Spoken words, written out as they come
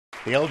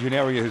The Elgin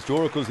Area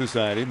Historical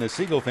Society and the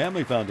Siegel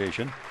Family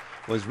Foundation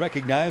was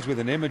recognized with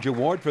an Image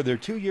Award for their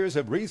 2 years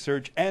of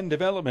research and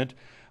development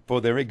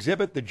for their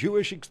exhibit, The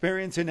Jewish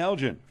Experience in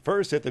Elgin,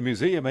 first at the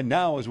museum and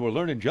now, as we'll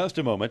learn in just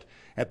a moment,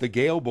 at the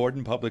Gail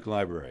Borden Public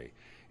Library.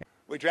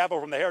 We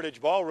travel from the Heritage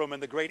Ballroom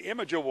and the Great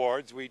Image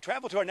Awards. We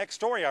travel to our next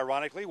story,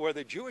 ironically, where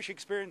the Jewish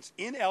experience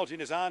in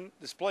Elgin is on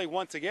display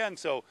once again.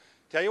 So,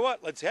 tell you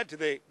what, let's head to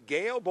the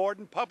Gail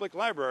Borden Public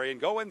Library and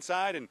go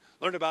inside and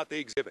learn about the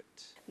exhibit.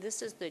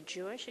 This is the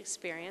Jewish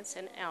experience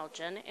in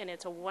Elgin, and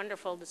it's a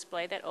wonderful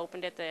display that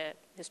opened at the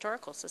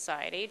Historical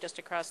Society just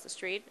across the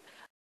street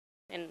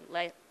in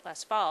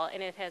last fall,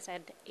 and it has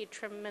had a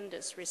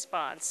tremendous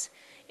response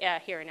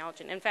here in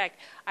Elgin. In fact,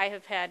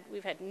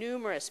 we've had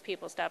numerous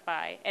people stop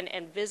by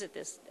and visit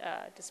this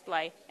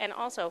display, and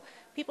also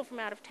people from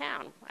out of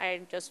town.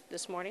 I just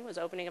this morning was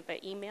opening up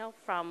an email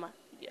from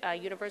a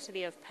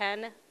University of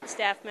Penn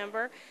staff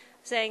member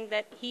saying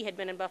that he had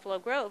been in Buffalo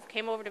Grove,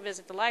 came over to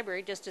visit the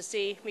library just to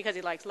see, because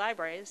he likes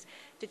libraries,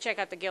 to check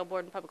out the Gail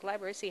Borden Public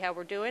Library, see how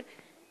we're doing.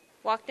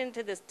 Walked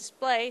into this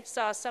display,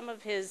 saw some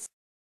of his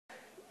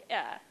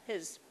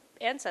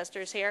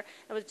ancestors here,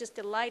 and was just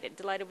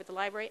delighted with the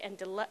library,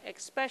 and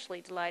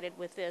especially delighted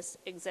with this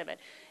exhibit.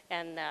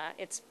 And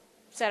it's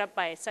set up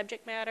by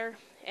subject matter,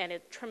 and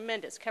it's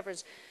tremendous.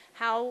 Covers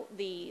how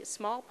the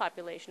small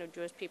population of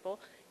Jewish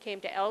people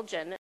came to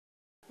Elgin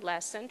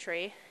last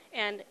century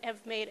and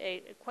have made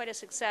quite a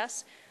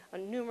success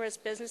on numerous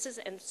businesses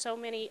and so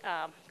many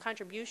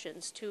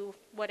contributions to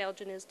what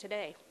Elgin is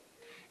today.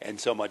 And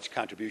so much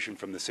contribution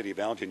from the city of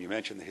Elgin. You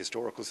mentioned the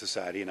Historical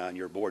Society, and on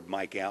your board,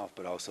 Mike Alf,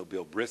 but also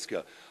Bill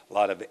Briska, a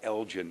lot of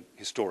Elgin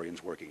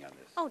historians working on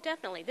this. Oh,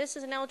 definitely. This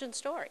is an Elgin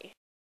story.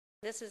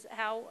 This is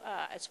how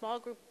a small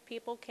group of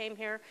people came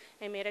here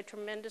and made a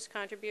tremendous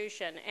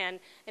contribution, and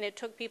it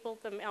took people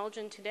from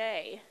Elgin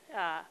today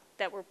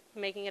that were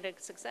making it a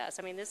success.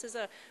 I mean, this is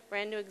a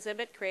brand new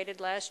exhibit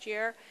created last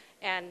year,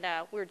 and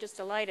we're just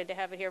delighted to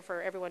have it here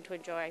for everyone to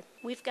enjoy.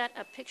 We've got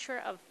a picture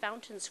of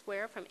Fountain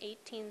Square from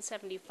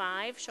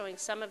 1875 showing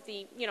some of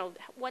the,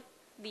 what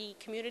the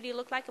community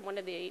looked like and one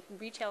of the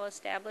retail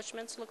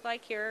establishments looked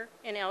like here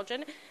in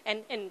Elgin,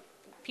 and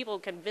people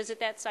can visit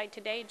that site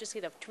today and just see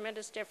the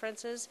tremendous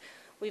differences.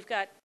 We've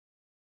got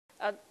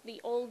the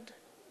old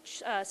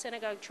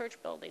synagogue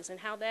church buildings and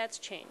how that's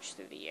changed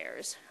through the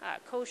years.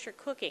 Kosher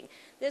cooking.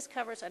 This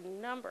covers a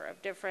number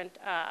of different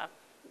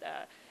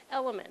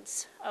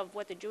elements of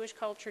what the Jewish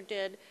culture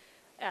did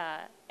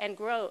and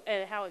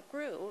how it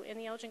grew in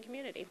the Elgin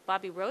community.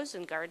 Bobby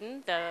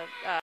Rosengarten, the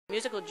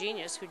musical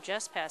genius who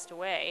just passed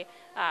away,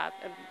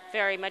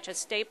 very much a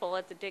staple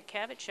at the Dick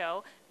Cavett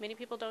Show. Many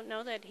people don't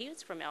know that he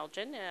was from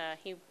Elgin.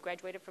 He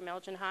graduated from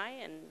Elgin High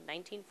in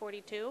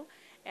 1942,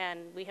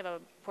 and we have a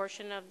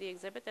portion of the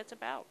exhibit that's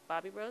about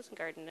Bobby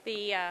Rosengarten.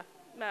 The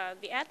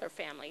Adler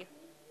family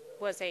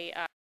was a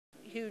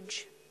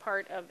huge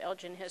part of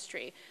Elgin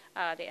history.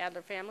 The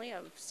Adler family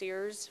of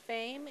Sears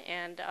fame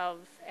and of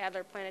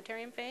Adler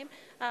Planetarium fame,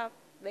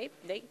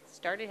 they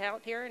started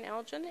out here in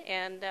Elgin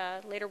and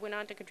later went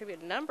on to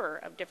contribute a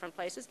number of different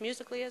places,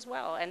 musically as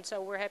well. And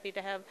so we're happy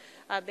to have,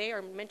 they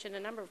are mentioned a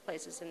number of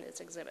places in this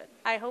exhibit.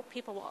 I hope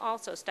people will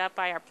also stop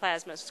by our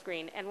plasma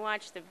screen and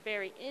watch the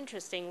very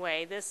interesting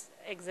way this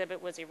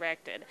exhibit was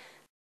erected.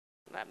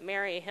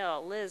 Mary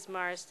Hill, Liz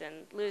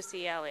Marston,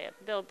 Lucy Elliott,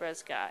 Bill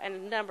Briska, and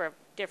a number of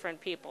different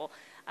people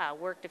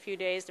worked a few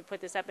days to put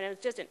this up, and it was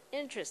just an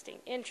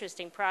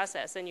interesting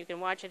process. And you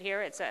can watch it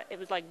here. It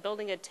was like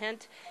building a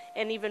tent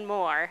and even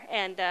more.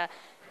 And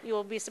you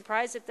will be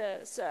surprised at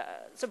the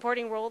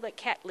supporting role that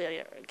cat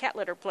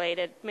litter played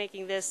at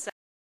making this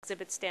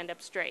exhibit stand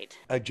up straight.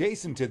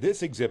 Adjacent to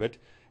this exhibit,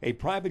 a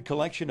private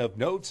collection of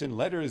notes and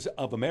letters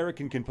of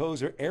American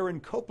composer Aaron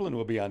Copland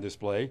will be on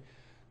display.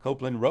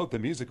 Copland wrote the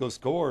musical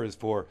scores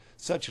for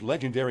such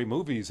legendary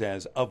movies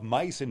as Of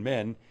Mice and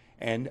Men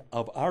and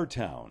Of Our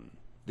Town.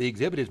 The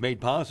exhibit is made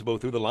possible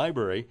through the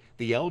library,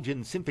 the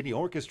Elgin Symphony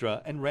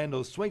Orchestra, and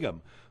Randall Swingham,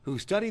 who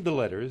studied the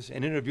letters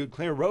and interviewed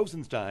Claire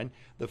Rosenstein,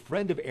 the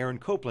friend of Aaron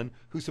Copland,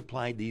 who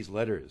supplied these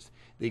letters.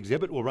 The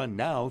exhibit will run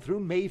now through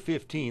May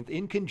 15th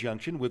in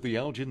conjunction with the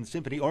Elgin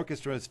Symphony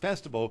Orchestra's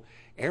festival,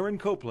 Aaron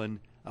Copland,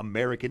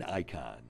 American Icon.